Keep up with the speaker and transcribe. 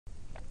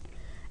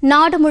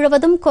நாடு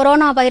முழுவதும்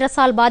கொரோனா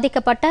வைரஸால்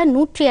பாதிக்கப்பட்ட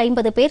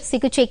 150 பேர்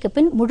சிகிச்சைக்கு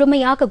பின்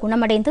முழுமையாக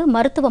குணமடைந்து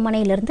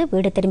மருத்துவமனையிலிருந்து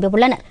வீடு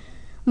திரும்பியுள்ளனர்.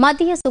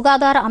 மத்திய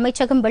சுகாதார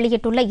அமைச்சகம்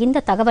வெளியிட்டுள்ள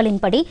இந்த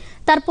தகவலின்படி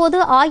தற்போது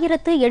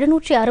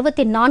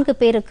 1764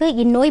 பேருக்கு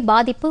இந்நோய்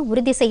பாதிப்பு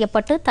உறுதி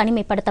செய்யப்பட்டு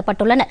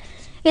தனிமைப்படுத்தப்பட்டுள்ளனர்.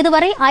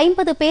 இதுவரை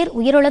 50 பேர்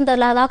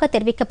உயிரிழந்துள்ளதாக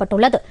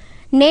தெரிவிக்கப்பட்டுள்ளது.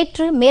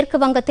 நேற்று மேற்கு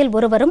வங்கத்தில்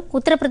ஒருவரும்,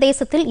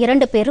 உத்தரப்பிரதேசத்தில்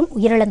 2 பேரும்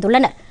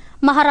உயிரிழந்துள்ளனர்.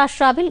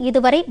 மகாராஷ்டிராவில்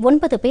இதுவரை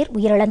 9 பேர்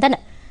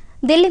உயிரிழந்தனர்.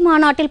 தில்லி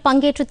மாநாட்டில்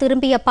பங்கேற்று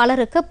திரும்பிய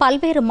பலருக்கு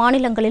பல்வேறு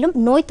மாநிலங்களிலும்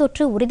நோய்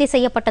தொற்று உறுதி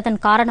செய்யப்பட்டதன்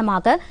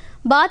காரணமாக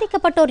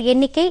பாதிக்கப்பட்டோர்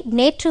எண்ணிக்கை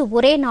நேற்று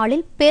ஒரே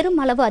நாளில்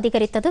பெருமளவு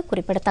அதிகரித்தது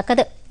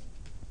குறிப்பிடத்தக்கது.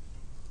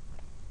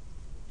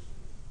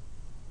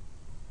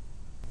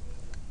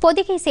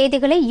 பொதிகை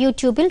செய்திகளை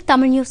யூடியூபில்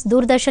தமிழ் நியூஸ்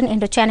தூர்தர்ஷன்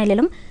என்ற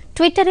சேனலிலும்,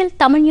 ட்விட்டரில்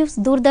Tamil news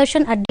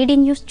Doordarshan @DD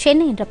News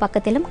Chennai என்ற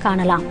பக்கத்திலும்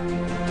காணலாம்.